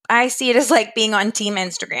I see it as like being on Team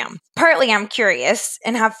Instagram. Partly I'm curious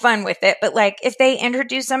and have fun with it, but like if they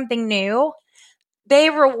introduce something new, they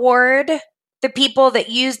reward the people that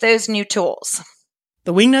use those new tools.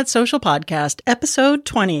 The Wingnut Social Podcast, Episode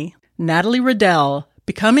 20, Natalie Riddell,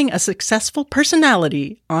 becoming a successful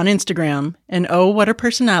personality on Instagram. And oh, what a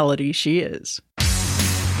personality she is.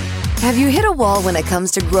 Have you hit a wall when it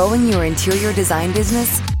comes to growing your interior design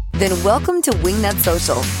business? Then welcome to Wingnut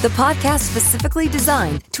Social, the podcast specifically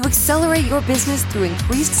designed to accelerate your business through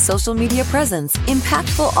increased social media presence,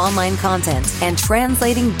 impactful online content, and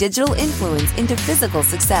translating digital influence into physical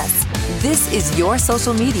success. This is your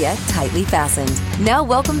social media tightly fastened. Now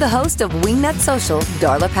welcome the host of Wingnut Social,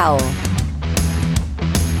 Darla Powell.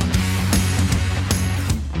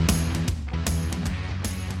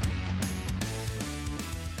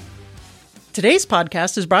 Today's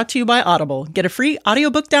podcast is brought to you by Audible. Get a free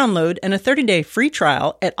audiobook download and a 30-day free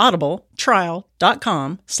trial at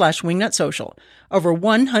audibletrial.com/wingnutsocial. Over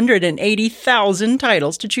 180,000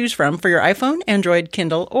 titles to choose from for your iPhone, Android,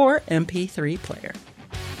 Kindle, or MP3 player.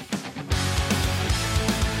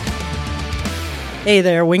 Hey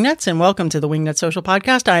there, Wingnuts, and welcome to the Wingnut Social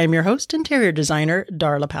Podcast. I am your host, interior designer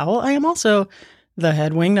Darla Powell. I am also the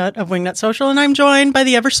head wingnut of Wingnut Social, and I'm joined by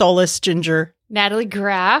the ever-soulless Ginger Natalie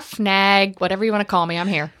Graff, Nag, whatever you want to call me, I'm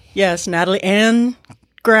here. Yes, Natalie Ann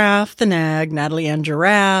Graff, the Nag, Natalie Ann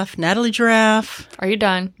Giraffe, Natalie Giraffe. Are you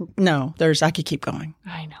done? No, I could keep going.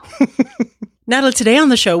 I know. Natalie, today on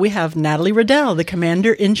the show, we have Natalie Riddell, the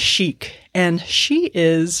Commander-in-Chic. And she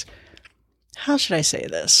is, how should I say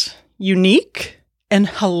this? Unique and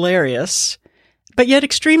hilarious, but yet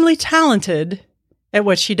extremely talented at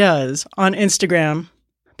what she does on Instagram.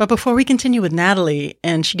 But before we continue with Natalie,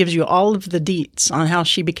 and she gives you all of the deets on how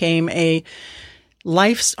she became a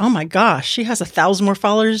oh my gosh, she has 1,000 more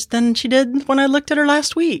followers than she did when I looked at her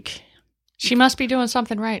last week. She must be doing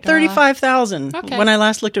something right. 35,000. Okay. When I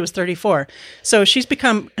last looked, it was 34. So she's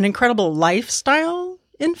become an incredible lifestyle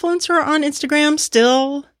influencer on Instagram,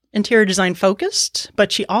 still interior design focused,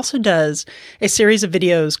 but she also does a series of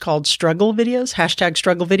videos called struggle videos,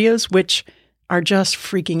 #struggle videos, which are just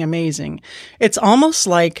freaking amazing. It's almost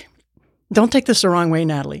like, don't take this the wrong way,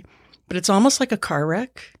 Natalie, but it's almost like a car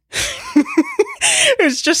wreck.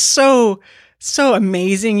 It's just so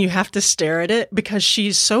amazing. You have to stare at it because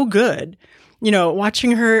she's so good. You know,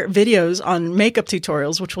 watching her videos on makeup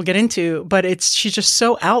tutorials, which we'll get into, but she's just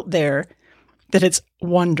so out there that it's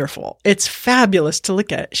wonderful. It's fabulous to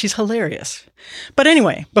look at. She's hilarious. But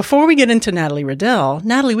anyway, before we get into Natalie Riddell,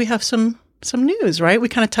 Natalie, we have some news, right? We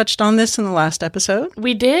kind of touched on this in the last episode.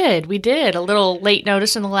 We did. A little late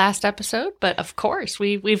notice in the last episode, but of course,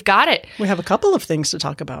 we've got it. We have a couple of things to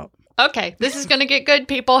talk about. Okay, this is going to get good,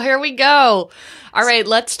 people. Here we go. All right,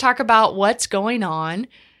 let's talk about what's going on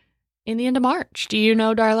in the end of March. Do you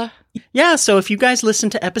know, Darla? Yeah, so if you guys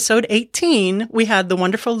listened to episode 18, we had the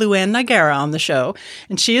wonderful Luann Nigara on the show,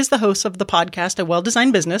 and she is the host of the podcast, A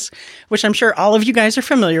Well-Designed Business, which I'm sure all of you guys are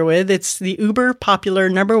familiar with. It's the uber popular,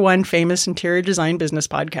 #1 famous interior design business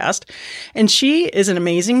podcast, and she is an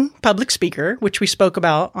amazing public speaker, which we spoke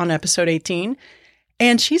about on episode 18,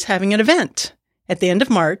 and she's having an event at the end of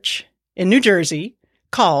March in New Jersey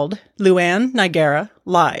called Luann Nigara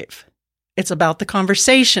Live. It's about the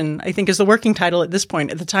conversation, I think is the working title at this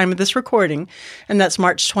point, at the time of this recording. And that's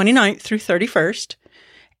March 29th through 31st.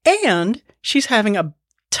 And she's having a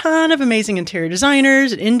ton of amazing interior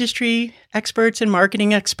designers and industry experts and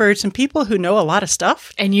marketing experts and people who know a lot of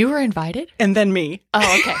stuff. And you were invited? And then me. Oh,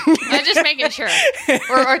 okay. I'm just making sure.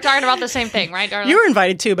 We're talking about the same thing, right, Darla? You were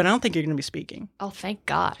invited too, but I don't think you're going to be speaking. Oh, thank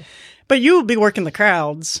God. But you will be working the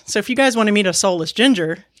crowds. So if you guys want to meet a soulless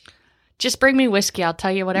Ginger, just bring me whiskey. I'll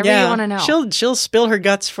tell you whatever you want to know. She'll spill her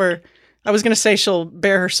guts for, I was going to say she'll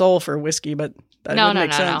bare her soul for whiskey, but that wouldn't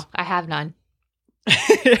make sense. No. I have none.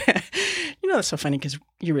 You know, that's so funny because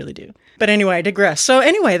you really do. But anyway, I digress. So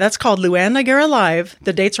anyway, that's called Luann Nigara Live.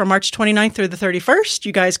 The dates are March 29th through the 31st.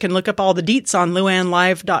 You guys can look up all the deets on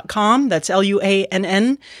luannlive.com. That's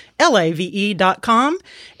LUANNLAVE.com.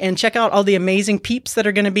 And check out all the amazing peeps that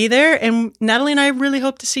are going to be there. And Natalie and I really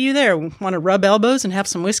hope to see you there. We want to rub elbows and have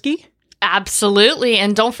some whiskey? Absolutely.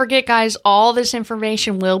 And don't forget, guys, all this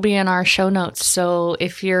information will be in our show notes. So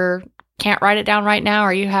if you can't write it down right now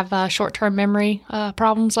or you have short-term memory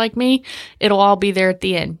problems like me, it'll all be there at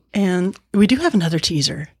the end. And we do have another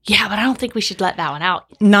teaser. Yeah, but I don't think we should let that one out.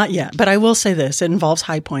 Not yet. But I will say this. It involves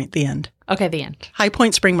High Point, the end. Okay, the end. High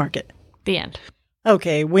Point Spring Market. The end.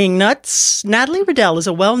 Okay, wing nuts. Natalie Riddell is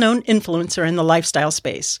a well-known influencer in the lifestyle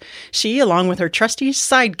space. She, along with her trusty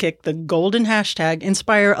sidekick, the golden hashtag,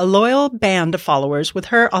 inspire a loyal band of followers with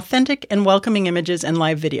her authentic and welcoming images and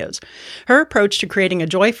live videos. Her approach to creating a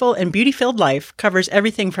joyful and beauty-filled life covers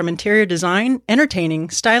everything from interior design,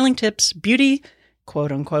 entertaining, styling tips, beauty,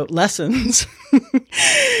 quote-unquote, lessons.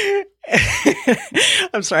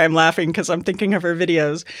 I'm sorry, I'm laughing because I'm thinking of her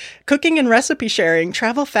videos. Cooking and recipe sharing,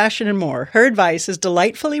 travel, fashion, and more. Her advice is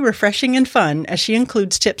delightfully refreshing and fun as she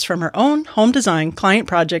includes tips from her own home design, client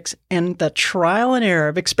projects, and the trial and error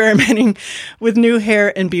of experimenting with new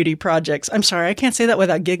hair and beauty projects. I'm sorry, I can't say that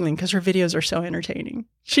without giggling because her videos are so entertaining.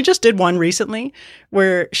 She just did one recently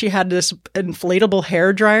where she had this inflatable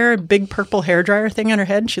hair dryer, big purple hair dryer thing on her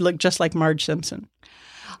head, and she looked just like Marge Simpson.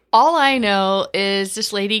 All I know is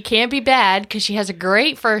this lady can't be bad because she has a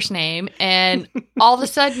great first name. And all of a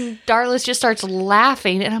sudden, Darlis just starts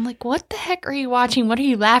laughing. And I'm like, what the heck are you watching? What are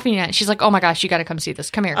you laughing at? She's like, oh my gosh, you got to come see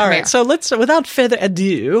this. Come here. All right. So without further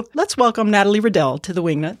ado, let's welcome Natalie Riddell to the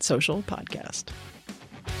Wingnut Social Podcast.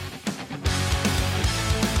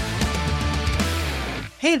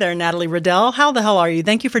 Hey there, Natalie Riddell. How the hell are you?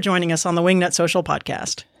 Thank you for joining us on the Wingnut Social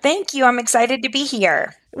Podcast. Thank you. I'm excited to be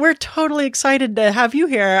here. We're totally excited to have you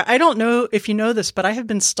here. I don't know if you know this, but I have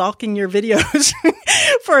been stalking your videos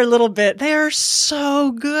for a little bit. They are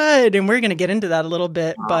so good. And we're going to get into that a little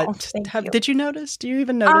bit. But did you notice? Do you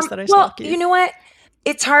even notice that I stalk you? Well, you know what?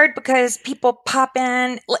 It's hard because people pop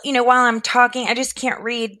in, while I'm talking. I just can't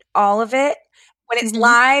read all of it. When it's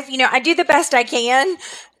live, I do the best I can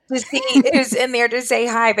to see who's in there to say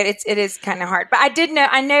hi, but it is kind of hard. But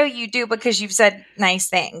I know you do because you've said nice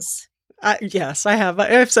things. Yes, I have.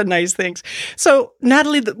 I've said nice things. So,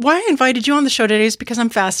 Natalie, why I invited you on the show today is because I'm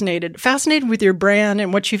fascinated with your brand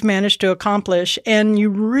and what you've managed to accomplish. And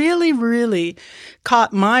you really, really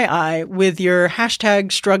caught my eye with your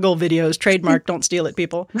hashtag struggle videos, trademark, don't steal it,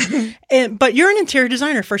 people. But you're an interior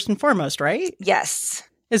designer first and foremost, right? Yes.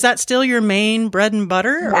 Is that still your main bread and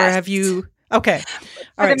butter? Yes. Or have you... Okay.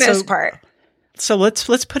 For the most part. So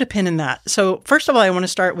let's put a pin in that. So first of all, I want to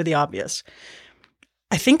start with the obvious.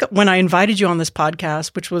 I think when I invited you on this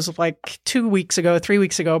podcast, which was like 3 weeks ago,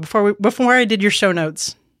 before I did your show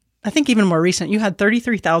notes, I think even more recent, you had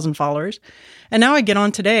 33,000 followers. And now I get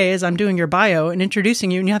on today as I'm doing your bio and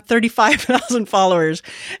introducing you, and you have 35,000 followers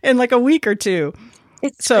in like a week or two.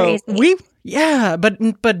 It's crazy.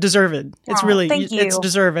 But deserved. It's really, thank you. It's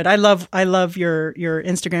deserved. I love your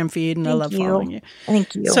Instagram feed and I love following you.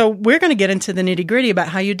 Thank you. So we're going to get into the nitty gritty about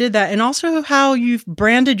how you did that and also how you've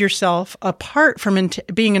branded yourself apart from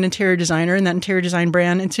being an interior designer and that interior design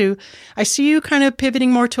brand into, I see you kind of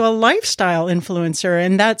pivoting more to a lifestyle influencer.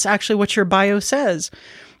 And that's actually what your bio says.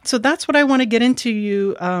 So that's what I want to get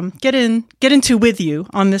into with you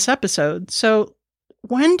on this episode. So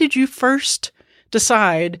when did you first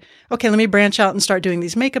decide, okay, let me branch out and start doing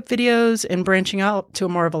these makeup videos and branching out to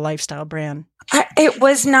more of a lifestyle brand? It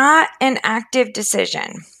was not an active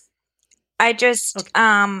decision. I just,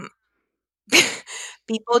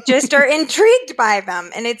 people just are intrigued by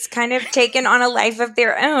them and it's kind of taken on a life of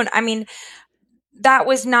their own. I mean, that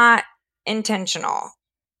was not intentional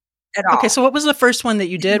at all. Okay, so what was the first one that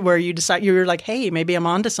you did where you decided, you were like, hey, maybe I'm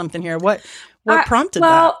onto something here? What prompted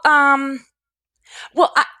that? I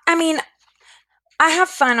mean, I have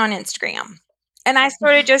fun on Instagram and I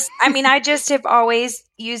sort of I just have always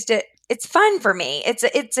used it. It's fun for me. That's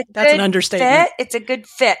an understatement. Fit. It's a good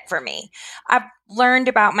fit for me. I've learned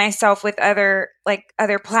about myself with other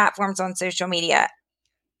platforms on social media.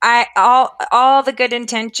 All the good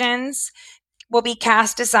intentions will be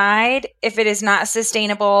cast aside if it is not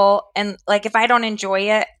sustainable. And like, if I don't enjoy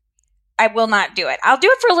it, I will not do it. I'll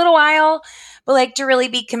do it for a little while, but like to really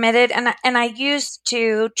be committed. And I used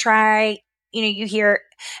to try, you hear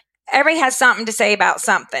everybody has something to say about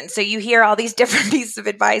something. So you hear all these different pieces of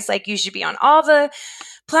advice, like you should be on all the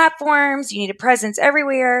platforms. You need a presence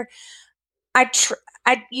everywhere. I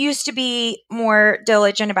used to be more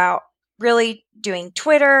diligent about really doing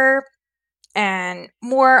Twitter and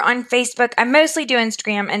more on Facebook. I mostly do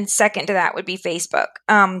Instagram, and second to that would be Facebook.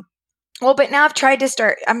 But now I've tried to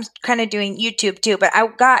start, I'm kind of doing YouTube too, but I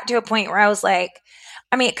got to a point where I was like,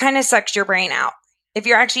 it kind of sucks your brain out. If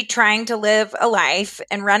you're actually trying to live a life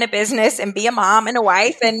and run a business and be a mom and a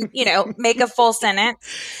wife and, make a full sentence,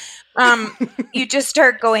 you just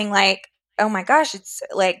start going like, oh my gosh, it's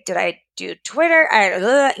like, did I do Twitter?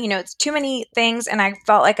 It's too many things. And I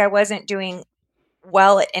felt like I wasn't doing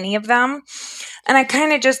well at any of them. And I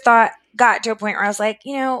kind of just got to a point where I was like,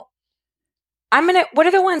 what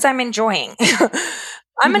are the ones I'm enjoying?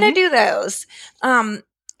 I'm going to do those. And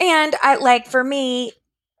for me,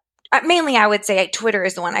 mainly I would say Twitter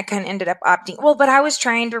is the one I kind of ended up opting. Well, but I was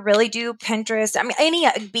trying to really do Pinterest. I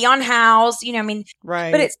mean, Beyond House, I mean,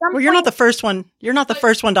 Right. But at some well, you're not point- the first one. You're not the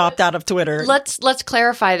first one to opt out of Twitter. Let's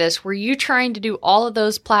clarify this. Were you trying to do all of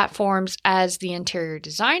those platforms as the interior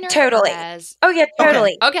designer? Totally. Oh yeah,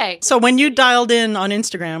 totally. Okay. So when you dialed in on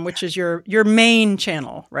Instagram, which is your main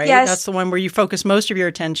channel, right? Yes. That's the one where you focus most of your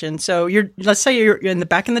attention. So let's say you're in the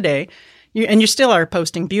back in the day, and you still are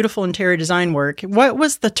posting beautiful interior design work. What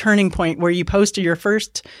was the turning point where you posted your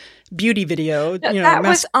first beauty video? That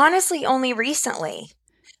was honestly only recently.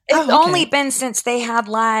 It's only been since they had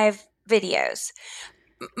live videos.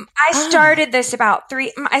 I started this about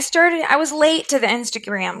I was late to the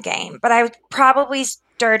Instagram game, but I probably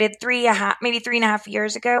started 3.5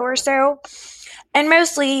 years ago or so. And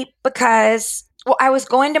mostly because, I was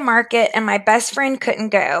going to market and my best friend couldn't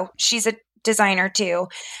go. She's a designer too.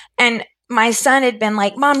 And my son had been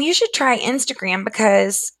like, Mom, you should try Instagram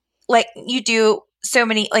because like you do so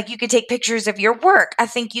many, like you could take pictures of your work. I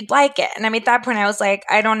think you'd like it. And I mean, at that point I was like,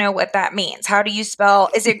 I don't know what that means. How do you spell,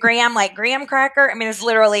 is it graham like graham cracker? I mean, it's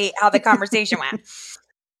literally how the conversation went.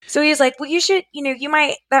 So he was like, well, you should,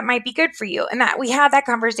 that might be good for you. And that we had that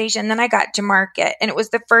conversation. Then I got to market and it was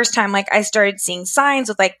the first time like I started seeing signs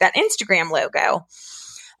with like that Instagram logo.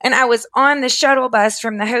 And I was on the shuttle bus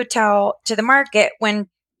from the hotel to the market when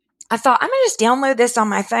I thought, I'm going to just download this on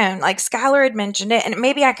my phone. Like Skylar had mentioned it and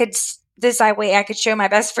maybe I could, way I could show my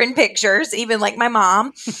best friend pictures, even like my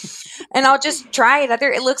mom, and I'll just try it.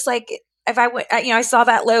 It looks like if I went, I saw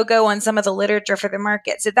that logo on some of the literature for the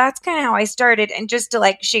market. So that's kind of how I started. And just to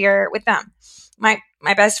like share it with them, my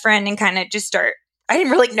best friend and kind of just start. I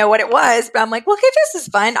didn't really know what it was, but I'm like, well, okay, this is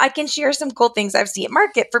fun. I can share some cool things I've seen at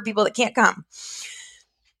market for people that can't come.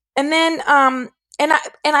 And then, and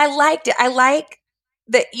I liked it. I like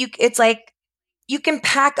that it's like you can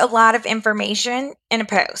pack a lot of information in a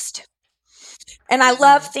post. And I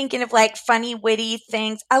love thinking of like funny, witty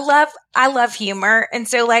things. I love humor. And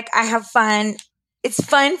so like I have fun. It's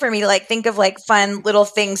fun for me to like think of like fun little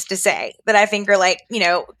things to say that I think are like,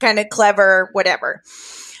 kind of clever, whatever.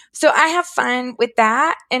 So I have fun with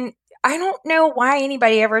that. And I don't know why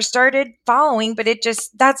anybody ever started following, but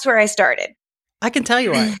that's where I started. I can tell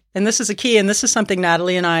you why. And this is a key. And this is something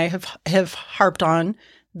Natalie and I have harped on,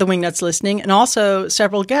 the Wingnuts listening, and also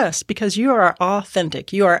several guests, because you are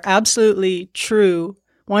authentic. You are absolutely true,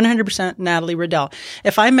 100% Natalie Riddell.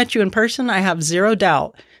 If I met you in person, I have zero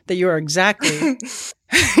doubt that you are exactly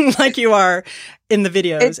like you are in the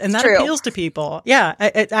videos. And that appeals to people. Yeah,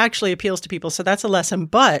 it actually appeals to people. So that's a lesson.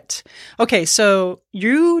 But, okay, so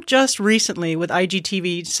you just recently with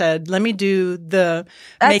IGTV said, let me do the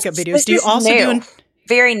makeup videos. Do you also do...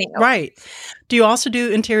 Very new. Right. Do you also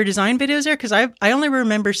do interior design videos there? Because I only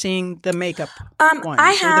remember seeing the makeup ones.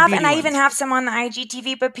 I have, and I even have some on the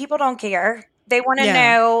IGTV, but people don't care. They want to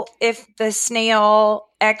know if the snail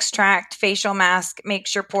extract facial mask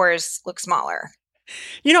makes your pores look smaller.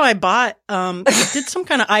 I bought, did some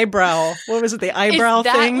kind of eyebrow. What was it? The eyebrow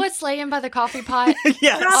thing? Is that what's laying by the coffee pot?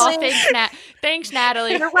 Yes. Oh, thanks,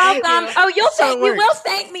 Natalie. You're welcome. Thank you. You will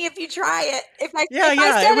thank me if you try it. If I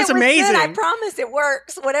said it was amazing. Good, I promise it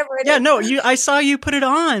works. Whatever it is. Yeah, no, I saw you put it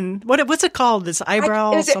on. What's it called? This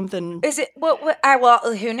eyebrow something? Is it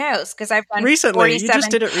well, who knows? Because I've done recently. 47. You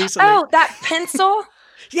just did it recently. Oh, that pencil.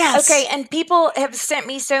 Yes. Okay, and people have sent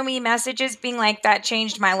me so many messages being like, that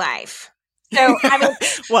changed my life. So I mean,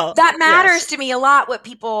 well, that matters to me a lot. What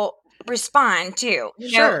people respond to,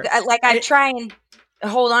 sure. I try and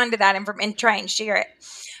hold on to that and try and share it.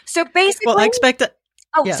 So basically, well, I expect that.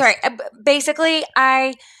 Oh, yes. Sorry. Basically,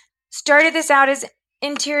 I started this out as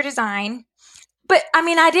interior design, but I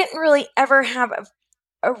mean, I didn't really ever have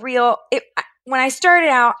a real. When I started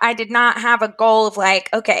out, I did not have a goal of like,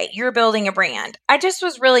 okay, you're building a brand. I just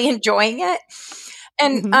was really enjoying it.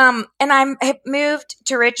 And and I moved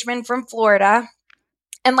to Richmond from Florida,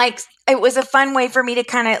 and like it was a fun way for me to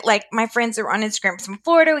kind of like my friends that were on Instagram from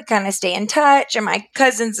Florida, we kind of stay in touch, and my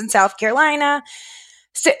cousins in South Carolina.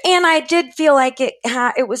 So and I did feel like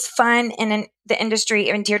it was fun in the industry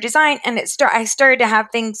of interior design, and I started to have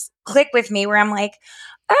things click with me where I'm like,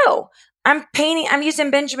 oh, I'm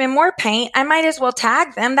using Benjamin Moore paint. I might as well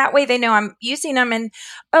tag them. That way they know I'm using them. And,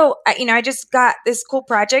 I just got this cool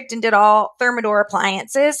project and did all Thermador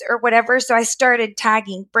appliances or whatever. So I started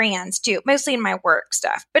tagging brands too, mostly in my work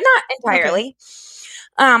stuff, but not entirely.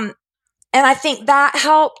 Okay. And I think that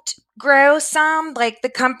helped grow some. Like the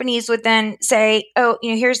companies would then say, oh,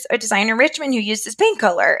 here's a designer in Richmond who used this paint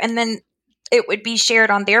color. And then it would be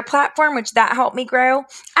shared on their platform, which that helped me grow.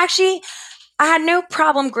 Actually, I had no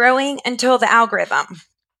problem growing until the algorithm.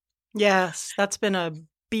 Yes, that's been a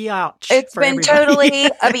biatch. It's for been everybody. totally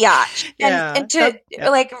a biatch. Yeah. And to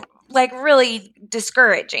like really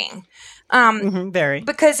discouraging. Very.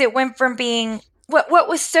 Because it went from being what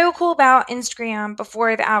was so cool about Instagram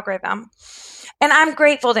before the algorithm. And I'm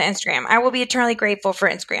grateful to Instagram. I will be eternally grateful for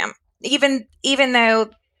Instagram. Even though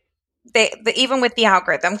even with the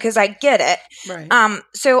algorithm, because I get it. Right.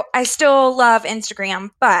 So I still love Instagram,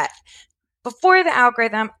 but before the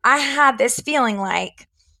algorithm, I had this feeling like,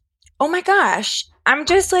 oh my gosh, I'm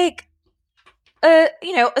just like,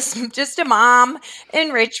 just a mom in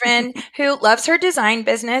Richmond who loves her design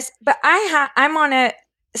business, but I'm on a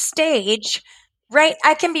stage, right?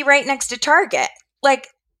 I can be right next to Target. Like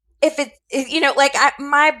if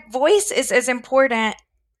my voice is as important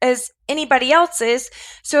as anybody else's.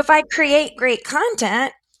 So if I create great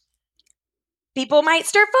content, people might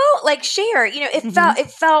start share.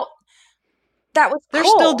 It felt that was They're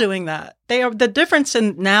cool. still doing that. They are the difference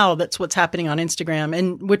in now. That's what's happening on Instagram,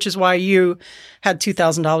 and which is why you had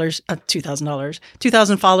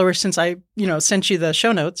 $2,000 followers since I, sent you the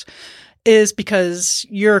show notes, is because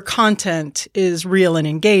your content is real and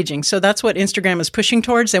engaging. So that's what Instagram is pushing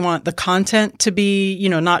towards. They want the content to be,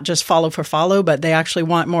 not just follow for follow, but they actually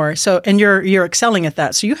want more. So, and you're excelling at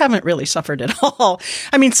that. So you haven't really suffered at all.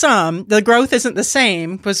 I mean, the growth isn't the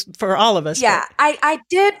same for all of us. Yeah, I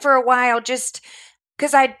did for a while just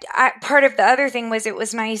because I part of the other thing was it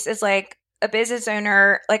was nice as like a business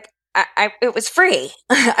owner, like it was free.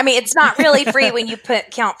 I mean, it's not really free when you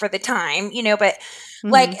count for the time, but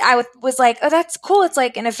like I was like, oh, that's cool. It's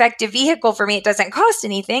like an effective vehicle for me. It doesn't cost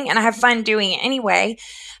anything and I have fun doing it anyway.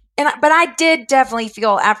 But I did definitely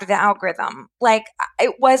feel after the algorithm, like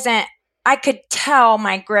it wasn't, I could tell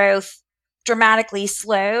my growth dramatically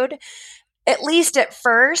slowed, at least at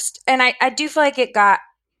first. And I do feel like it got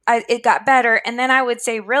better. And then I would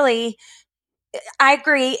say, really, I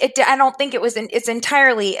agree. I don't think it's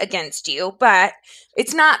entirely against you, but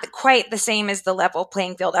it's not quite the same as the level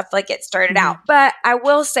playing field. I feel like it started out. But I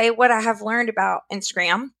will say what I have learned about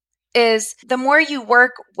Instagram is the more you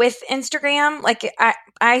work with Instagram, like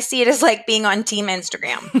I see it as like being on Team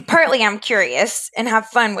Instagram. Partly I'm curious and have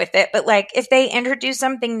fun with it, but like if they introduce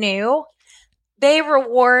something new, they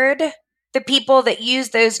reward the people that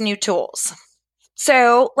use those new tools.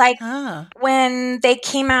 So like when they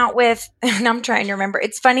came out with, and I'm trying to remember,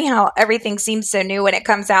 it's funny how everything seems so new when it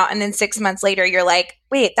comes out. And then 6 months later, you're like,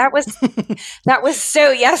 wait, that was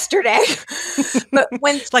so yesterday. But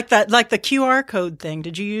when like the QR code thing,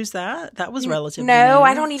 did you use that? That was relatively new.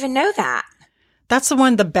 I don't even know that. That's the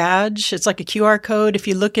one, the badge. It's like a QR code. If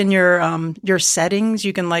you look in your settings,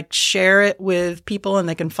 you can like share it with people and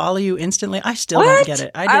they can follow you instantly. I still don't get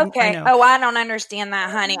it. I know. Oh, I don't understand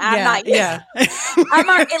that, honey. I'm not. Yeah.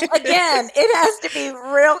 Again, it has to be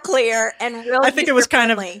real clear and real. I think it was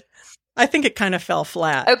I think it kind of fell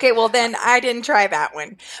flat. Okay, well then I didn't try that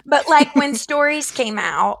one. But like when stories came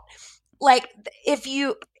out, like if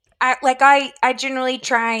you. I generally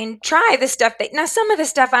try the stuff now some of the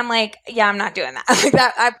stuff I'm like, yeah, I'm not doing that.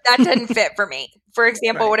 That doesn't fit for me. For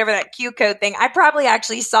example, whatever that Q code thing, I probably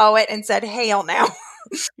actually saw it and said, hell no.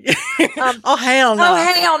 Oh, hell no. Oh,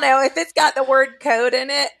 hell no. If it's got the word code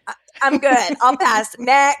in it, I'm good. I'll pass.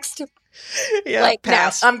 Next. Yeah,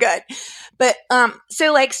 pass. No, I'm good. But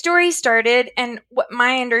so like stories started, and what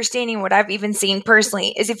my understanding, what I've even seen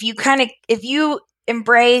personally, is if you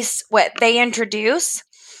embrace what they introduce,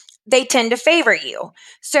 they tend to favor you.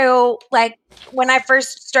 So like when I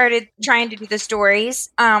first started trying to do the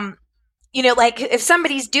stories, like if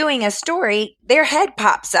somebody's doing a story, their head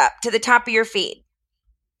pops up to the top of your feed.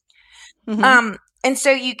 And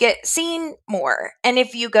so you get seen more. And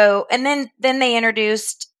if you go, and then they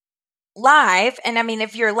introduced live. And I mean,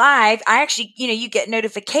 if you're live, I actually, you get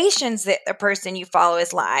notifications that the person you follow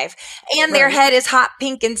is live and their head is hot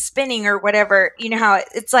pink and spinning or whatever, how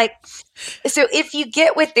it's like. So if you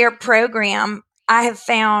get with their program, I have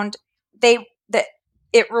found that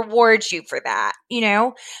it rewards you for that,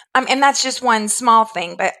 and that's just one small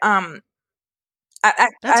thing, but,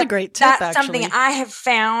 that's a great tip. That's something I have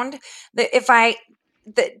found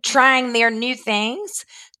that trying their new things,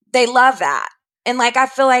 they love that. And like, I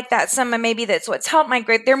feel like that's what's helped my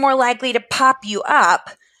growth. They're more likely to pop you up.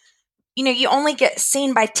 You only get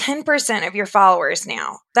seen by 10% of your followers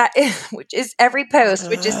now. Which is every post,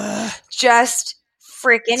 which is just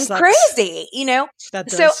freaking crazy, That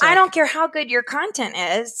does so suck. I don't care how good your content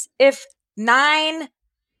is. If 9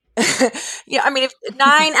 if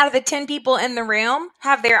 9 out of the 10 people in the room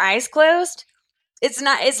have their eyes closed, it's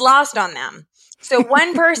lost on them. So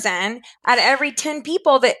one person out of every 10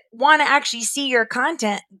 people that want to actually see your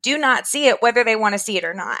content do not see it, whether they want to see it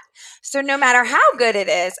or not. So no matter how good it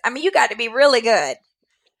is, I mean, you got to be really good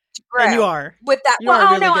to grow. And you are. With that. You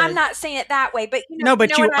are really no, good. I'm not saying it that way, but No, but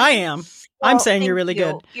you know what I I mean? am. Well, I'm saying you're thank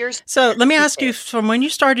really you. good. So let me ask you, from when you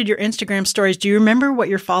started your Instagram stories, do you remember what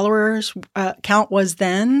your followers count was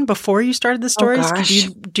then before you started the stories? gosh.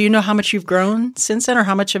 Do you know how much you've grown since then, or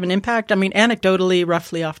how much of an impact? I mean, anecdotally,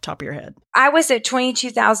 roughly off the top of your head. I was at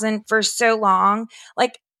 22,000 for so long.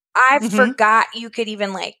 Like, I forgot you could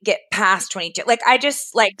even like get past 22. Like, I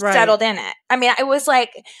just like settled in it. I mean, it was like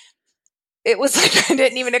it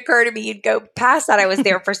didn't even occur to me you'd go past that. I was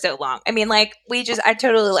there for so long. I mean, like, I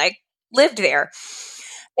totally like lived there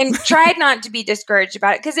and tried not to be discouraged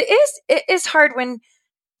about it, because it is hard when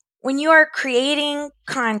you are creating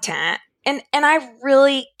content. And I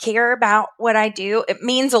really care about what I do. It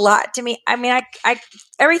means a lot to me. I mean,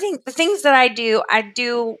 the things that I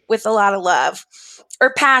do with a lot of love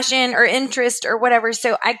or passion or interest or whatever.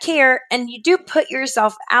 So I care, and you do put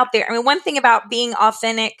yourself out there. I mean, one thing about being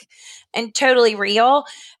authentic and totally real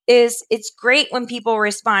is it's great when people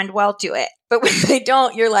respond well to it. But when they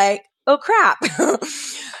don't, you're like, oh crap.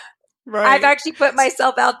 Right. I've actually put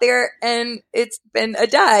myself out there and it's been a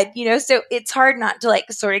dud, so it's hard not to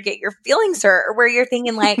like sort of get your feelings hurt, or where you're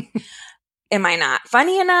thinking like, am I not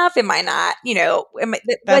funny enough? Am I not,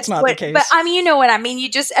 That's not the case. But I mean, you know what I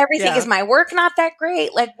mean? Everything is my work not that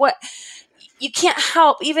great? Like, what? You can't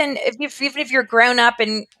help, even if you're grown up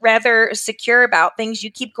and rather secure about things,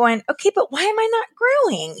 you keep going, okay, but why am I not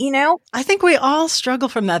growing? I think we all struggle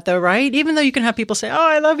from that, though, right? Even though you can have people say, oh,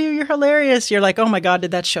 I love you, you're hilarious. You're like, oh my God,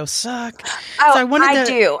 did that show suck? Oh, so I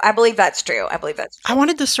do. I believe that's true. I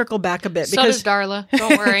wanted to circle back a bit. So does Darla.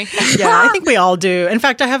 Don't worry. Yeah, I think we all do. In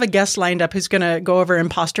fact, I have a guest lined up who's going to go over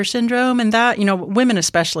imposter syndrome and that, women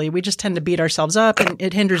especially, we just tend to beat ourselves up and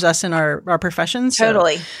it hinders us in our professions.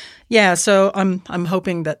 Totally. Yeah, so I'm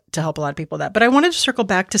hoping that to help a lot of people with that. But I wanted to circle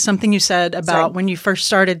back to something you said about when you first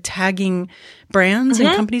started tagging brands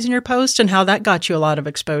and companies in your post, and how that got you a lot of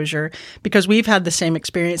exposure, because we've had the same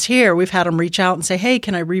experience here. We've had them reach out and say, hey,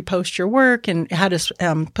 can I repost your work? And had us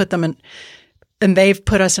put them in, and they've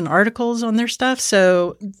put us in articles on their stuff.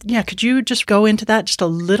 So yeah, could you just go into that just a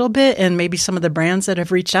little bit, and maybe some of the brands that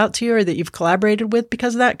have reached out to you or that you've collaborated with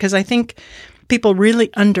because of that? Because I think people really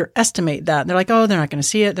underestimate that. They're like, oh, they're not going to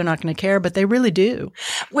see it. They're not going to care, but they really do.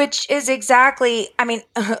 Which is exactly, I mean,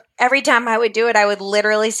 every time I would do it, I would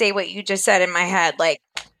literally say what you just said in my head. Like,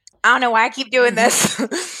 I don't know why I keep doing this,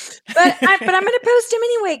 but I'm going to post him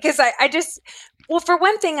anyway. Cause I just, well, for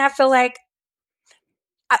one thing, I feel like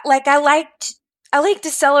I like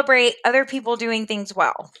to celebrate other people doing things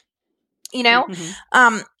well, and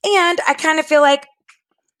I kind of feel like,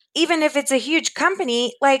 even if it's a huge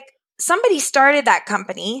company, like, somebody started that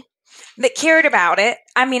company that cared about it.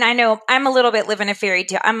 I mean, I know I'm a little bit living a fairy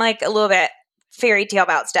tale. I'm like a little bit fairy tale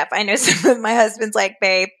about stuff. I know some of my husband's like,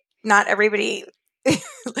 babe, not everybody,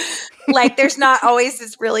 like, there's not always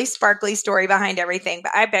this really sparkly story behind everything,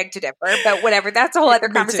 but I beg to differ, but whatever. That's a whole other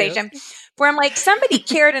conversation where I'm like, somebody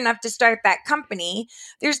cared enough to start that company.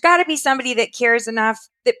 There's got to be somebody that cares enough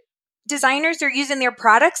that designers are using their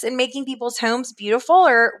products and making people's homes beautiful,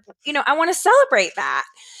 or, I want to celebrate that.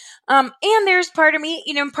 And there's part of me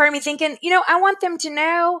thinking, I want them to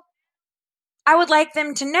know, I would like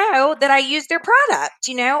them to know that I use their product.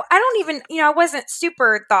 I don't even, I wasn't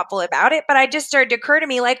super thoughtful about it, but I just started to occur to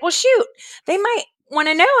me like, well, shoot, they might want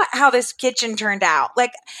to know how this kitchen turned out. I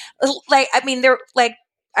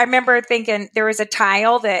remember thinking there was a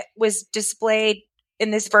tile that was displayed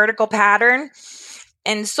in this vertical pattern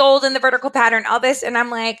and sold in the vertical pattern, all this. And I'm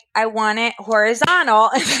like, I want it horizontal.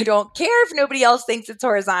 And I don't care if nobody else thinks it's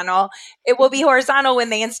horizontal. It will be horizontal when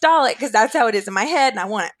they install it, because that's how it is in my head and I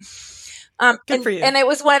want it. Good for you. And it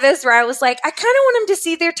was one of those where I was like, I kind of want them to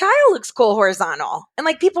see their tile looks cool horizontal. And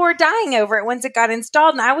like, people were dying over it once it got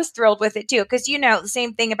installed. And I was thrilled with it too. Because the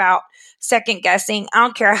same thing about second guessing. I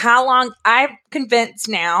don't care how long. I'm convinced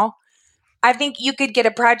now, I think you could get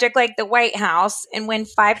a project like the White House and win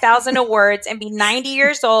 5,000 awards and be 90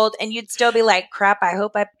 years old, and you'd still be like, crap, I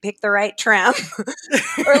hope I picked the right trim.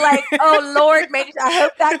 Or like, oh, Lord, maybe I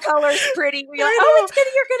hope that color is pretty. You're like, oh, it's good.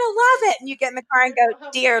 You're going to love it. And you get in the car and go,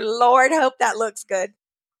 dear Lord, hope that looks good.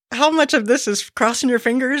 How much of this is crossing your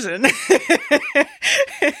fingers? And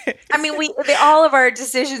I mean, all of our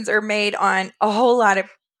decisions are made on a whole lot of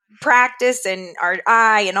practice and our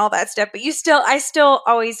eye and all that stuff, but I still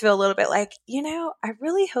always feel a little bit like, I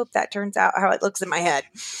really hope that turns out how it looks in my head.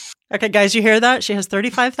 Okay, guys, you hear that? She has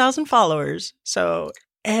 35,000 followers. So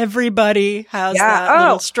everybody has that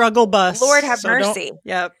little struggle bus. Lord have mercy.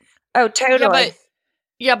 Yep. Oh, totally.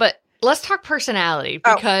 Yeah, but let's talk personality,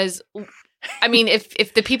 because I mean,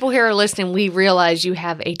 if the people here are listening, we realize you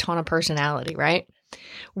have a ton of personality, right?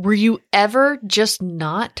 Were you ever just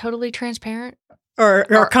not totally transparent?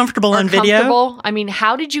 Or comfortable on video? Comfortable? I mean,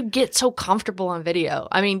 how did you get so comfortable on video?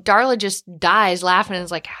 I mean, Darla just dies laughing and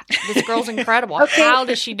is like, this girl's incredible. Okay, How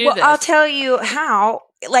does she do this? I'll tell you how.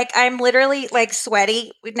 Like, I'm literally like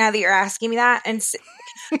sweaty now that you're asking me that. And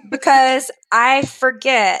because I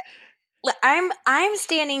forget, I'm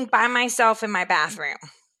standing by myself in my bathroom.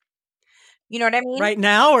 You know what I mean? Right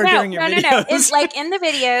now or during your videos? No. It's like in the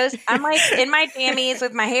videos, I'm like in my jammies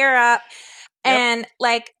with my hair up. And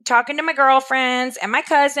like talking to my girlfriends and my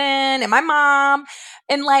cousin and my mom.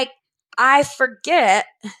 And like, I forget,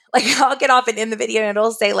 like I'll get off and in the video and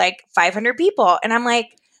it'll say like 500 people. And I'm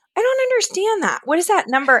like, I don't understand that. What is that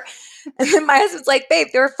number? And then my husband's like, babe,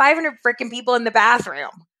 there were 500 freaking people in the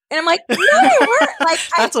bathroom. And I'm like, no, they weren't. Like,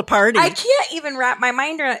 that's a party. I can't even wrap my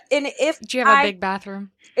mind around it. And if do you have a big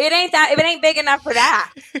bathroom? It ain't big enough for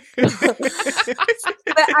that. But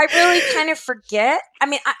I really kind of forget. I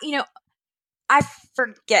mean, I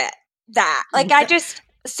forget that. Like I just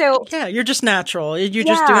yeah, you're just natural. You're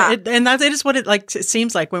just doing it, and that is what it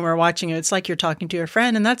seems like when we're watching it. It's like you're talking to your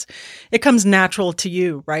friend, and it comes natural to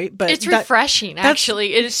you, right? But it's refreshing.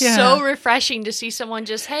 Actually, it is so refreshing to see someone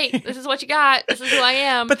just, hey, this is what you got. This is who I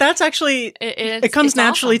am. But that's actually it comes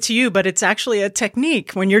naturally to you. But it's actually a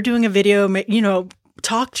technique when you're doing a video.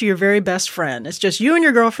 Talk to your very best friend. It's just you and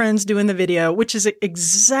your girlfriends doing the video, which is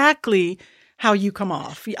exactly how you come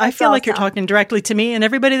off. I feel like you're talking directly to me, and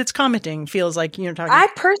everybody that's commenting feels like you're talking. I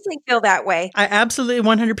personally feel that way. I absolutely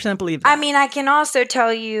 100% believe that. I mean, I can also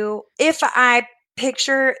tell you, if I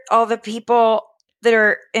picture all the people that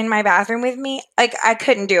are in my bathroom with me, like I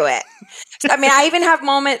couldn't do it. I mean, I even have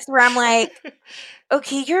moments where I'm like,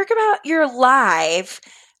 okay, you're live.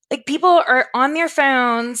 Like people are on their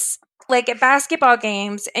phones, like at basketball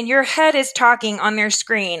games, and your head is talking on their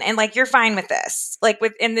screen, and like you're fine with this, like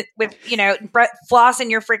with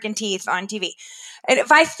flossing your freaking teeth on TV. And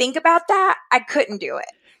if I think about that, I couldn't do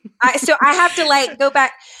it. So I have to like go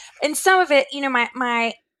back, and some of it,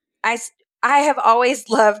 I have always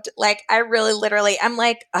loved, like I really literally, I'm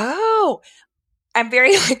like, oh, I'm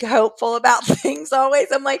very like hopeful about things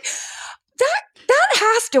always. I'm like, that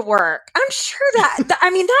has to work. I'm sure that I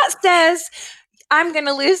mean that says I'm going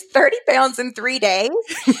to lose 30 pounds in 3 days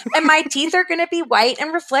and my teeth are going to be white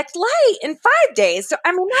and reflect light in 5 days. So,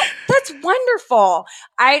 I mean, that's wonderful.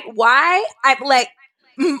 I'm like,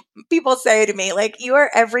 people say to me, like, you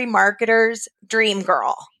are every marketer's dream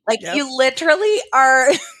girl. Like you literally are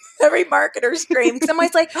every marketer's dream.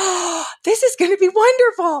 Somebody's like, oh, this is going to be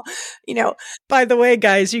wonderful. By the way,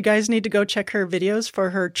 guys, you guys need to go check her videos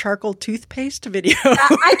for her charcoal toothpaste video.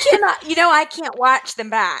 I cannot, I can't watch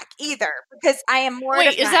them back either because I am mortified.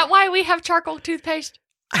 Wait, is that why we have charcoal toothpaste?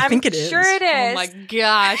 I think it is. Sure it is. Oh my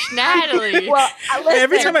gosh, Natalie. Well,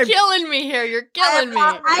 every time you're killing me here. You're killing me.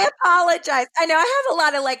 I apologize. I know I have a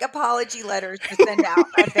lot of like apology letters to send out,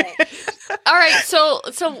 I think. All right. So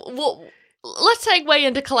let's segue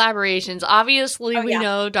into collaborations. Obviously, we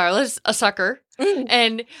know Darla's a sucker.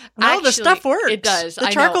 And actually, the stuff works. It does. The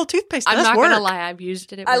charcoal toothpaste does I'm not work. going to lie. I've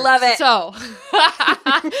used it. I love it. So,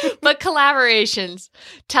 but collaborations.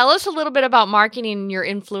 Tell us a little bit about marketing your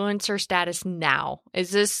influencer status now. Is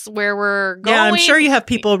this where we're going? Yeah, I'm sure you have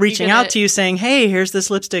people reaching out to you saying, hey, here's this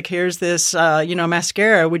lipstick. Here's this,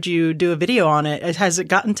 mascara. Would you do a video on it? Has it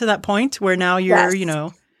gotten to that point where now you're,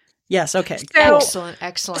 Yes. Okay. So,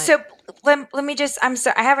 excellent. So let me just, I'm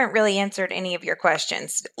sorry, I haven't really answered any of your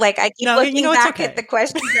questions. Like I keep looking back at the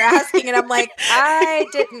questions you're asking and I'm like, I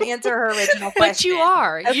didn't answer her original question. But you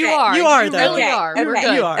are. Okay. You are. You are, you though. really Okay. are. Okay. We're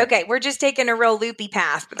good. You are. Okay. We're just taking a real loopy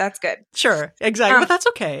path, but that's good. Sure. Exactly. But that's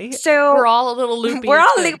okay. So We're all a little loopy. We're all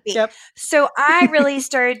It's good. loopy. Yep. So I really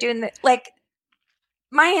started doing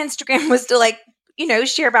my Instagram was to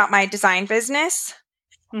share about my design business.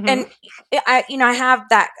 Mm-hmm. And I have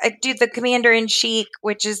that. I do the Commander in Chic,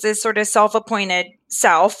 which is this sort of self-appointed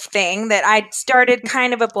self thing that I started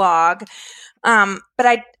kind of a blog. But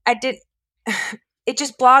I did. It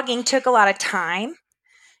just blogging took a lot of time,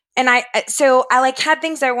 and I had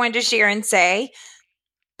things I wanted to share and say,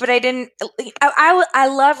 but I didn't. I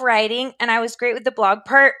love writing, and I was great with the blog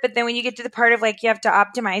part. But then when you get to the part of you have to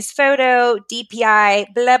optimize photo,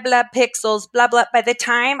 DPI, blah blah pixels, blah blah. By the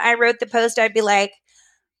time I wrote the post, I'd be like,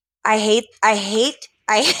 I hate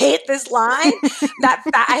this line.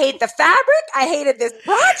 I hate the fabric. I hated this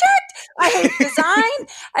project. I hate design.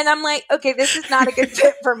 And I'm like, okay, this is not a good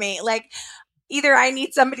fit for me. Like, either I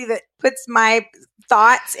need somebody that puts my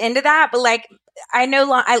thoughts into that, but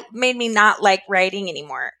I made me not like writing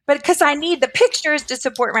anymore. But because I need the pictures to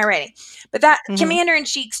support my writing. But that Commander in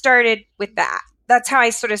Chic started with that. That's how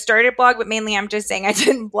I sort of started blog. But mainly, I'm just saying I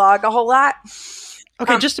didn't blog a whole lot.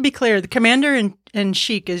 Okay, just to be clear, the Commander and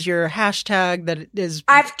Chic is your hashtag that is...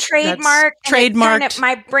 I've trademarked. Trademarked.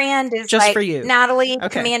 My brand is just like for you. Natalie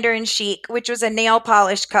Commander and Chic, which was a nail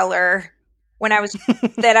polish color when I was...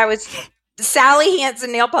 Sally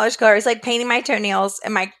Hansen nail polish color. I was like painting my toenails,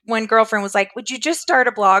 and my one girlfriend was like, "Would you just start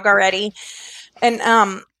a blog already?" And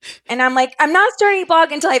I'm like, "I'm not starting a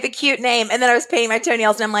blog until I have a cute name." And then I was painting my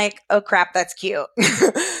toenails, and I'm like, "Oh crap, that's cute."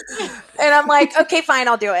 And I'm like, "Okay, fine,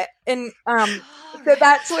 I'll do it." And so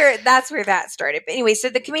that's where that started. But anyway, so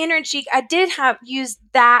the Commander in Chic, I did use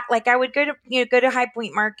that. Like I would go to High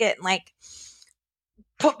Point Market and like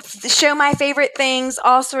show my favorite things,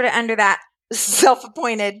 all sort of under that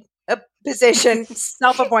self-appointed position,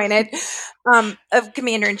 self-appointed, of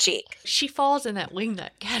Commander in Chic. She falls in that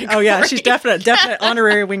wingnut category. Oh yeah, she's definite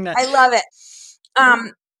honorary wingnut. I love it.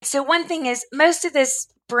 So one thing is, most of this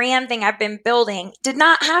brand thing I've been building did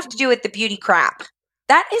not have to do with the beauty crap.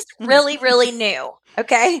 That is really, really new.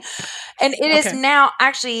 Okay. And it is now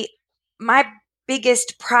actually my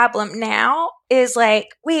biggest problem now is like,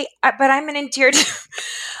 wait, but I'm an interior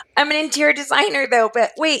designer though.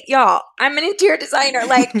 But wait, y'all, I'm an interior designer.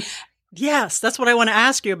 Like, yes, that's what I want to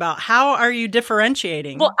ask you about. How are you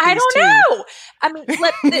differentiating? Well, I don't know. I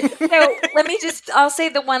mean, I'll say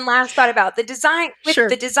the one last thought about the design. With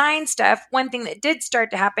the design stuff, one thing that did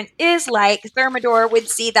start to happen is like Thermador would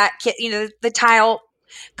see that kit, the tile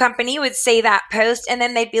company would say that post, and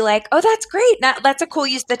then they'd be like, "Oh, that's great. That's a cool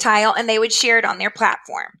use of the tile," and they would share it on their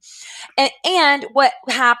platform. And what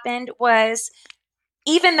happened was,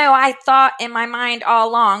 even though I thought in my mind all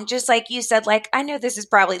along, just like you said, like, I know this is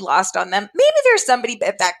probably lost on them. Maybe there's somebody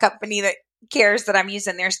at that company that cares that I'm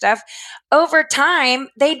using their stuff. Over time,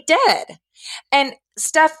 they did. And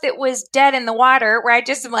stuff that was dead in the water, where I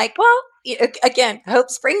just am like, well, again, hope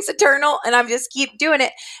springs eternal, and I'm just keep doing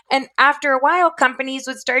it. And after a while, companies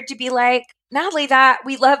would start to be like, Natalie,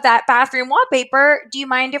 we love that bathroom wallpaper. Do you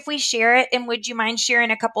mind if we share it? And would you mind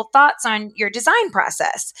sharing a couple thoughts on your design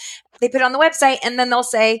process? They put it on the website, and then they'll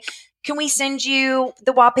say, can we send you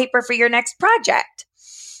the wallpaper for your next project?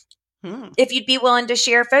 If you'd be willing to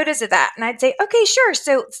share photos of that. And I'd say, okay, sure.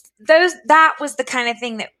 So that was the kind of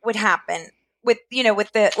thing that would happen with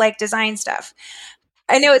the like design stuff.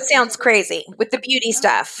 I know it sounds crazy with the beauty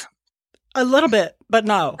stuff. A little bit, but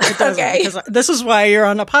no, it doesn't. Okay. Because this is why you're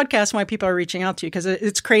on a podcast, why people are reaching out to you, because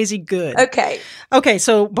it's crazy good. Okay.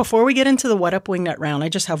 So before we get into the What Up Wingnut round, I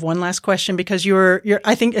just have one last question, because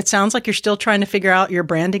I think it sounds like you're still trying to figure out your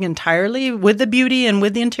branding entirely with the beauty and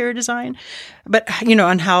with the interior design, but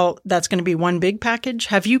on how that's going to be one big package.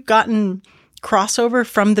 Have you gotten crossover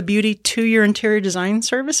from the beauty to your interior design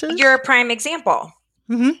services? You're a prime example.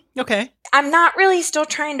 Mm-hmm. Okay. I'm not really still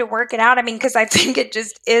trying to work it out. I mean, because I think it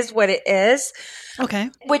just is what it is. Okay.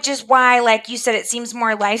 Which is why, like you said, it seems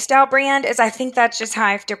more lifestyle brand, is I think that's just how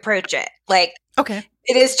I have to approach it. Like, okay.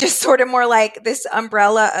 It is just sort of more like this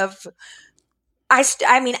umbrella of,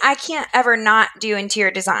 I mean, I can't ever not do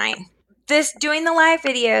interior design. Doing the live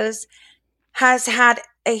videos has had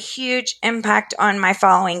a huge impact on my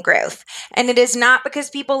following growth. And it is not because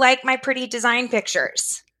people like my pretty design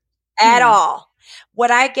pictures at all. What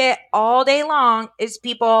I get all day long is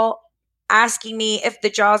people asking me if the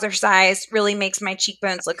jaws are size really makes my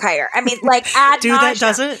cheekbones look higher. I mean, like,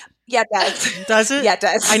 does it? Yeah, it does. Does it? Yeah, it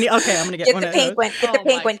does. I'm going to get one the penguin, get the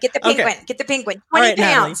penguin, get the penguin, get the penguin. 20 right,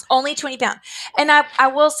 pounds, Natalie. Only 20 pounds. And I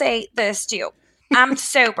will say this too. I'm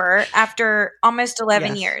sober after almost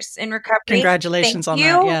 11 years in recovery. Congratulations on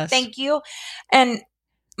that. Yes. Thank you. And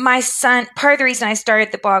my son, part of the reason I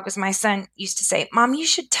started the blog was my son used to say, "Mom, you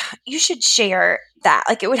should share that.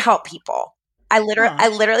 Like, it would help people." I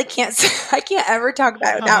literally can't. I can't ever talk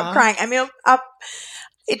about it without crying. I mean,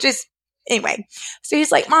 anyway. So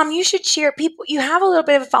he's like, "Mom, you should share. People, you have a little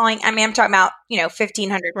bit of a following." I mean, I'm talking about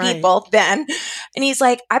 1,500 people then. And he's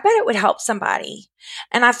like, "I bet it would help somebody."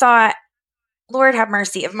 And I thought, Lord have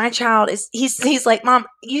mercy. If my child is, he's like, "Mom,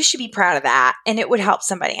 you should be proud of that, and it would help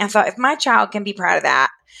somebody." I thought, if my child can be proud of that,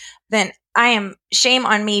 then shame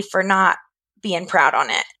on me for not being proud on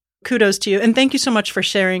it. Kudos to you. And thank you so much for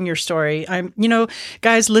sharing your story.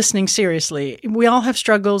 Guys listening, seriously, we all have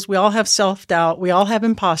struggles. We all have self-doubt. We all have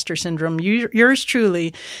imposter syndrome. Yours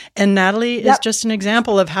truly. And Natalie is just an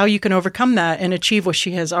example of how you can overcome that and achieve what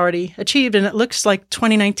she has already achieved. And it looks like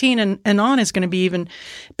 2019 and on is going to be even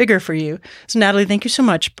bigger for you. So Natalie, thank you so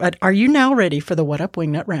much. But are you now ready for the What Up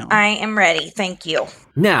Wingnut round? I am ready. Thank you.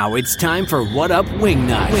 Now it's time for What Up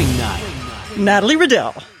Wingnut. Natalie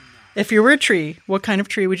Riddell. If you were a tree, what kind of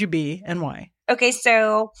tree would you be and why? Okay,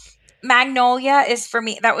 so Magnolia is for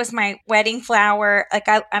me. That was my wedding flower. Like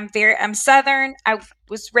I'm Southern. I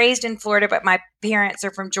was raised in Florida, but my parents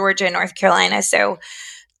are from Georgia and North Carolina. So,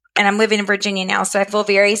 and I'm living in Virginia now. So I feel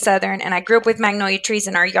very Southern, and I grew up with magnolia trees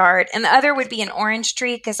in our yard. And the other would be an orange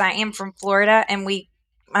tree, because I am from Florida, and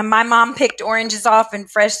my mom picked oranges off and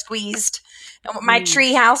fresh squeezed. My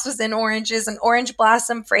tree house was in oranges, and orange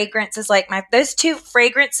blossom fragrance is like those two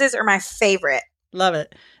fragrances are my favorite. Love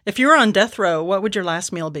it. If you were on death row, what would your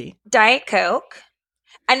last meal be? Diet Coke.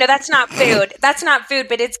 I know that's not food. That's not food,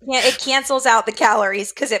 but it cancels out the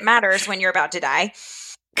calories because it matters when you're about to die.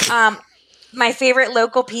 My favorite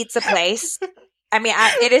local pizza place. I mean,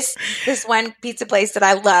 it is this one pizza place that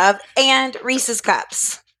I love, and Reese's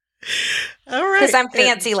Cups. All right. Because I'm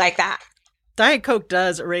fancy like that. Diet Coke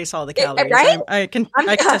does erase all the calories. Right? I can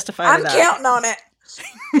testify to that. I'm counting on it.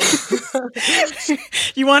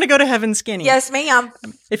 You want to go to heaven skinny? Yes, ma'am.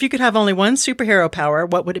 If you could have only one superhero power,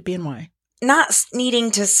 what would it be and why? Not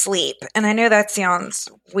needing to sleep. And I know that sounds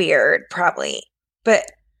weird, probably, but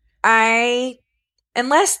or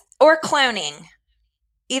cloning.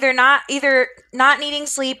 Either not needing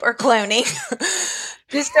sleep or cloning.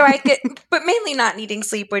 Just so I could, but mainly not needing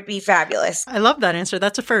sleep would be fabulous. I love that answer.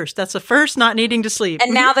 That's a first. That's a first, not needing to sleep.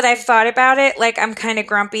 And now that I've thought about it, like, I'm kind of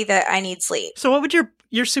grumpy that I need sleep. So what would your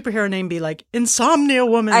superhero name be? Like Insomnia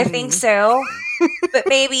Woman? I think so. But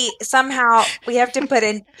maybe somehow we have to put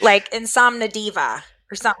in like Insomnia Diva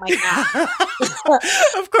or something like that.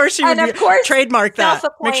 Of course you would. And of course, trademark that.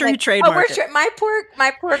 Make sure you trademark it. My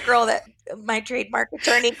poor girl, my trademark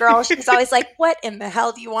attorney girl, she's always like, what in the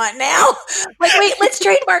hell do you want now? Like, wait, let's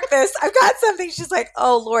trademark this. I've got something. She's like,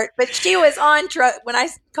 oh, Lord. But she was on, when I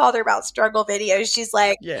called her about struggle videos, she's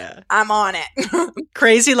like, yeah, I'm on it.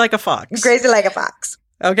 Crazy like a fox. Crazy like a fox.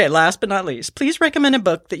 Okay, last but not least, please recommend a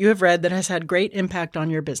book that you have read that has had great impact on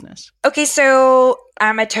your business. Okay, so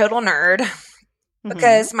I'm a total nerd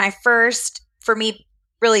because my first, for me,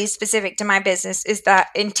 really specific to my business, is that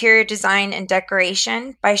Interior Design and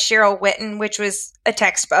Decoration by Cheryl Whitten, which was a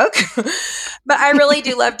textbook. But I really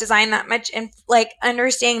do love design that much, and like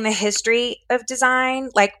understanding the history of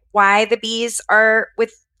design, like why the bees are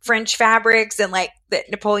with French fabrics, and like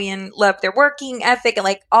that Napoleon loved their working ethic, and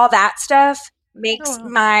like all that stuff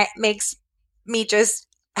makes me just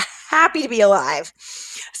happy to be alive.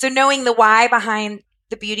 So knowing the why behind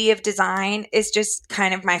the beauty of design is just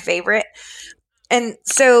kind of my favorite. And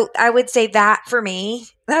so I would say that for me,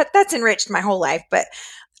 that's enriched my whole life. But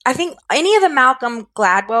I think any of the Malcolm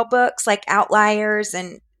Gladwell books, like Outliers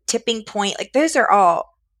and Tipping Point, like those are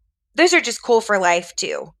just cool for life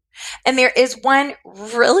too. And there is one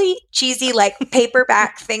really cheesy, like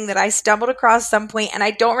paperback thing that I stumbled across some point, and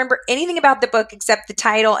I don't remember anything about the book except the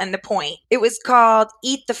title and the point. It was called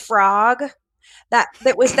Eat the Frog. That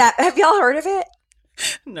was that. Have y'all heard of it?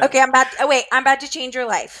 No. Okay, I'm about to change your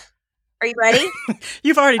life. Are you ready?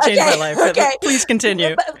 You've already changed my life. Okay. Please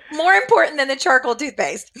continue. But more important than the charcoal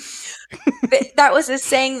toothpaste. That was a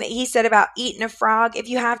saying that he said about eating a frog. If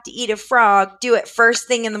you have to eat a frog, do it first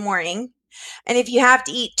thing in the morning. And if you have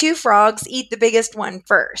to eat 2 frogs, eat the biggest one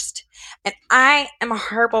first. And I am a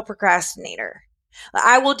horrible procrastinator.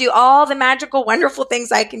 I will do all the magical, wonderful things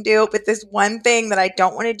I can do, but this one thing that I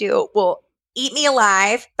don't want to do will eat me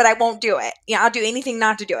alive, but I won't do it. Yeah, I'll do anything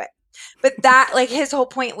not to do it. But that, like, his whole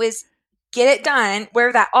point was get it done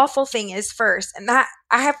where that awful thing is first. And that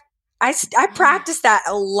I practice that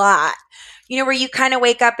a lot. You know, where you kind of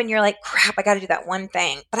wake up and you're like, crap, I got to do that one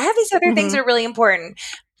thing. But I have these other things that are really important.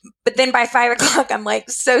 But then by 5 o'clock, I'm like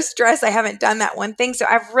so stressed I haven't done that one thing. So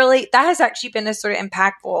that has actually been a sort of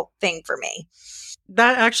impactful thing for me.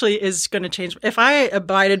 That actually is going to change. If I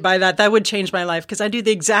abided by that, that would change my life, because I do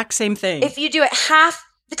the exact same thing. If you do it half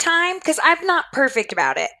the time, because I'm not perfect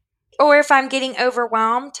about it. Or if I'm getting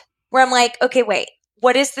overwhelmed, where I'm like, okay, wait,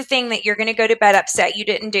 what is the thing that you're going to go to bed upset you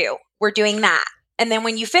didn't do? We're doing that. And then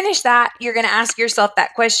when you finish that, you're going to ask yourself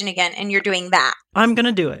that question again, and you're doing that. I'm going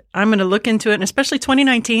to do it. I'm going to look into it. And especially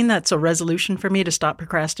 2019, that's a resolution for me to stop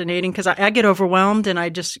procrastinating, because I get overwhelmed, and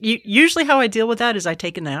usually how I deal with that is I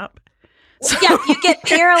take a nap. So. Yeah, you get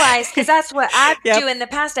paralyzed, because that's what I do in the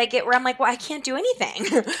past. I get where I'm like, well, I can't do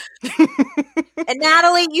anything. And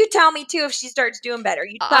Natalie, you tell me too if she starts doing better.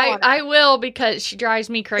 I will, because she drives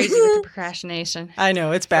me crazy with the procrastination. I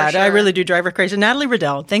know, it's bad. Sure. I really do drive her crazy. Natalie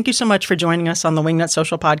Riddell, thank you so much for joining us on the Wingnut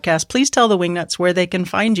Social Podcast. Please tell the Wingnuts where they can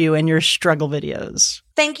find you and your struggle videos.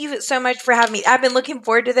 Thank you so much for having me. I've been looking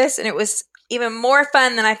forward to this, and it was even more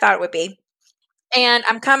fun than I thought it would be. And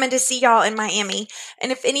I'm coming to see y'all in Miami.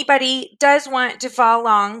 And if anybody does want to follow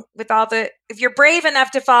along with if you're brave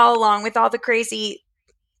enough to follow along with all the crazy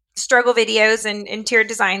struggle videos and interior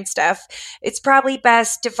design stuff, it's probably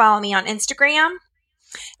best to follow me on Instagram.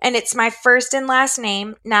 And it's my first and last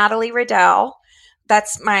name, Natalie Riddell.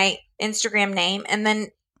 That's my Instagram name. And then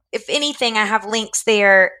if anything, I have links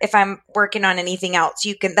there if I'm working on anything else.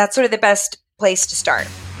 That's sort of the best place to start.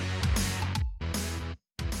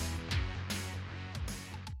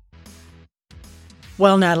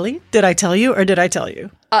 Well, Natalie, did I tell you or did I tell you?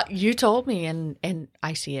 You told me, and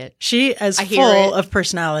I see it. She is I hear full it. of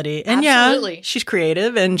personality. And Absolutely. yeah, she's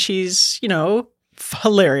creative and she's,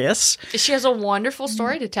 hilarious. She has a wonderful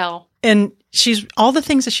story to tell. And she's all the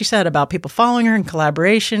things that she said about people following her and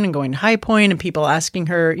collaboration and going to High Point and people asking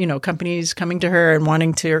her, companies coming to her and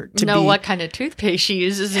wanting to know be, what kind of toothpaste she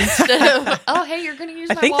uses instead of, oh, hey, you're going to use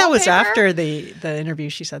my I think that was wallpaper? after the interview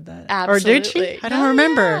she said that. Absolutely. Or did she? I don't Oh,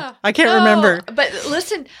 remember. yeah. I can't No, remember. But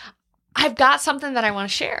listen, I've got something that I want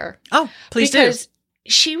to share. Oh, please because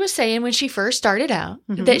she was saying when she first started out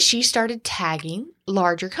that she started tagging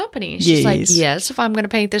larger companies. She's like, yes, if I'm going to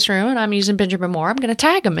paint this room and I'm using Benjamin Moore, I'm going to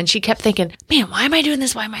tag them. And she kept thinking, man, why am I doing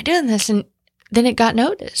this? Why am I doing this? And then it got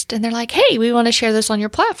noticed. And they're like, hey, we want to share this on your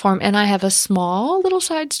platform. And I have a small little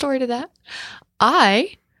side story to that.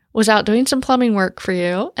 I was out doing some plumbing work for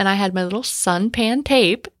you, and I had my little sunpan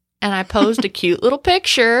tape, and I posed a cute little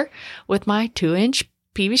picture with my 2-inch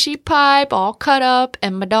PVC pipe all cut up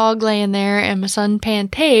and my dog laying there and my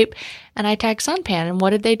sunpan tape, and I tagged Sunpan. And what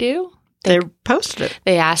did they do? They posted it.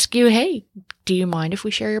 They ask you, hey, do you mind if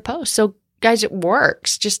we share your post? So guys, it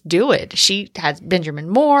works. Just do it. She has Benjamin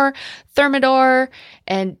Moore, Thermador,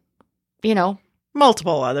 and,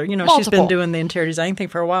 multiple other, she's Multiple. been doing the interior design thing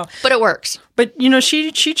for a while. but it works. But,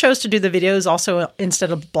 she chose to do the videos also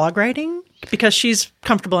instead of blog writing because she's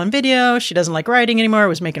comfortable in video. She doesn't like writing anymore. It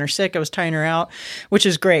was making her sick. I was tying her out, which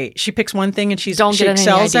is great. She picks one thing and she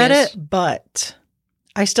excels at it. But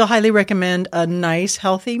I still highly recommend a nice,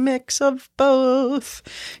 healthy mix of both.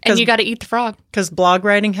 And you got to eat the frog. Because blog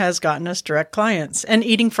writing has gotten us direct clients. And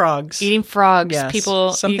eating frogs. Eating frogs. Yes.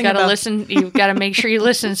 People, Something you got to about- listen. You got to make sure you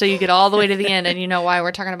listen so you get all the way to the end and you know why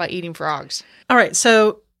we're talking about eating frogs. All right,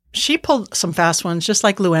 so she pulled some fast ones, just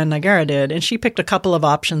like Luann Nigara did, and she picked a couple of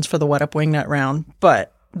options for the What Up Wingnut round.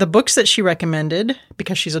 But the books that she recommended,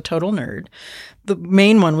 because she's a total nerd, the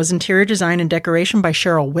main one was Interior Design and Decoration by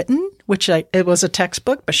Cheryl Whitten, which it was a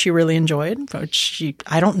textbook, but she really enjoyed. Which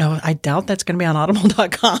I don't know, I doubt that's going to be on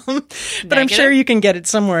audible.com, but I'm sure you can get it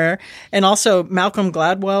somewhere. And also Malcolm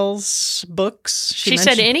Gladwell's books. She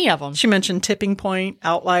said any of them. She mentioned Tipping Point,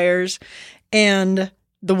 Outliers, and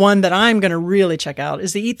the one that I'm going to really check out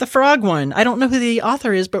is the Eat the Frog one. I don't know who the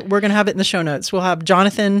author is, but we're going to have it in the show notes. We'll have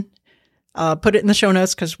Jonathan put it in the show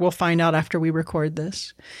notes because we'll find out after we record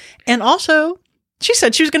this. And also, she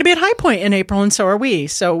said she was going to be at High Point in April, and so are we.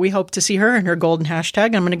 So we hope to see her and her golden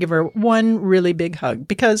hashtag. I'm going to give her one really big hug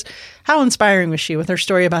because how inspiring was she with her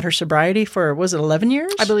story about her sobriety for, was it 11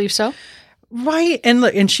 years? I believe so. Right. And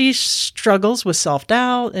look, and she struggles with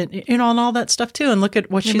self-doubt and, and all that stuff too. And look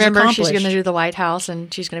at what she's Remember, accomplished. she's going to do the White House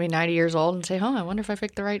and she's going to be 90 years old and say, oh, I wonder if I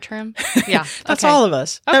picked the right trim. Yeah. That's okay. all of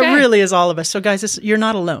us. Okay. That really is all of us. So guys, you're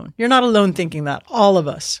not alone. You're not alone thinking that. All of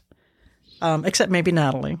us. Except maybe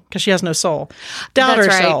Natalie, because she has no soul. Doubt That's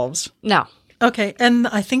right. ourselves. No. Okay. And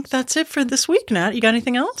I think that's it for this week, Nat. You got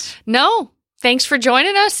anything else? No. Thanks for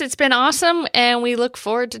joining us. It's been awesome. And we look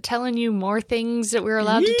forward to telling you more things that we're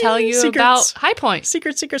allowed to tell you Secrets. about High Point.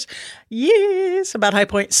 Secrets. Yes, about High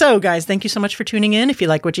Point. So, guys, thank you so much for tuning in. If you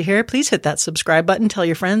like what you hear, please hit that subscribe button. Tell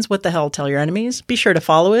your friends. What the hell? Tell your enemies. Be sure to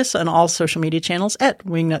follow us on all social media channels at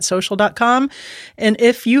wingnutsocial.com. And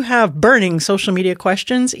if you have burning social media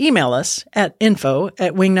questions, email us at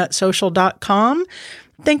info@wingnutsocial.com.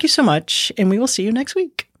 Thank you so much, and we will see you next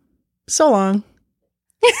week. So long.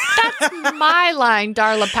 That's my line,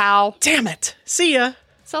 Darla Powell. Damn it. See ya.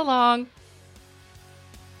 So long.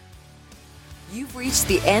 You've reached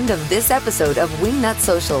the end of this episode of Wingnut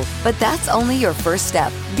Social, but that's only your first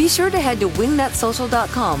step. Be sure to head to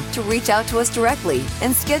wingnutsocial.com to reach out to us directly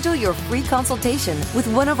and schedule your free consultation with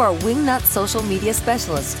one of our Wingnut social media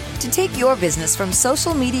specialists to take your business from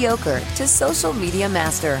social mediocre to social media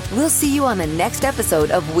master. We'll see you on the next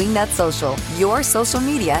episode of Wingnut Social, your social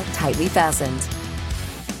media tightly fastened.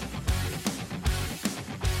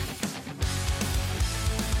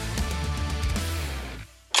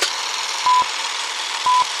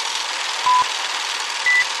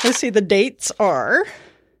 Let's see. The dates are...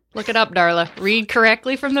 Look it up, Darla. Read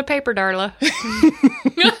correctly from the paper, Darla.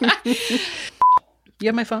 You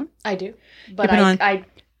have my phone? I do. But Keep it on. I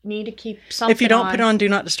need to keep something If you don't put it on Do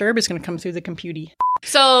Not Disturb, it's going to come through the computer.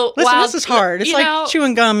 So, Listen, while- this is hard. It's you like know,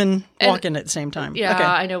 chewing gum and walking at the same time. Yeah, Okay.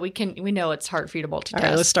 I know. We know it's hard for you to multitask. All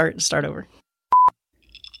right, let's start over.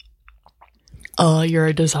 You're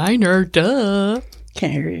a designer, duh.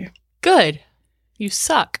 Can't hear you. Good. You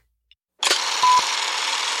suck.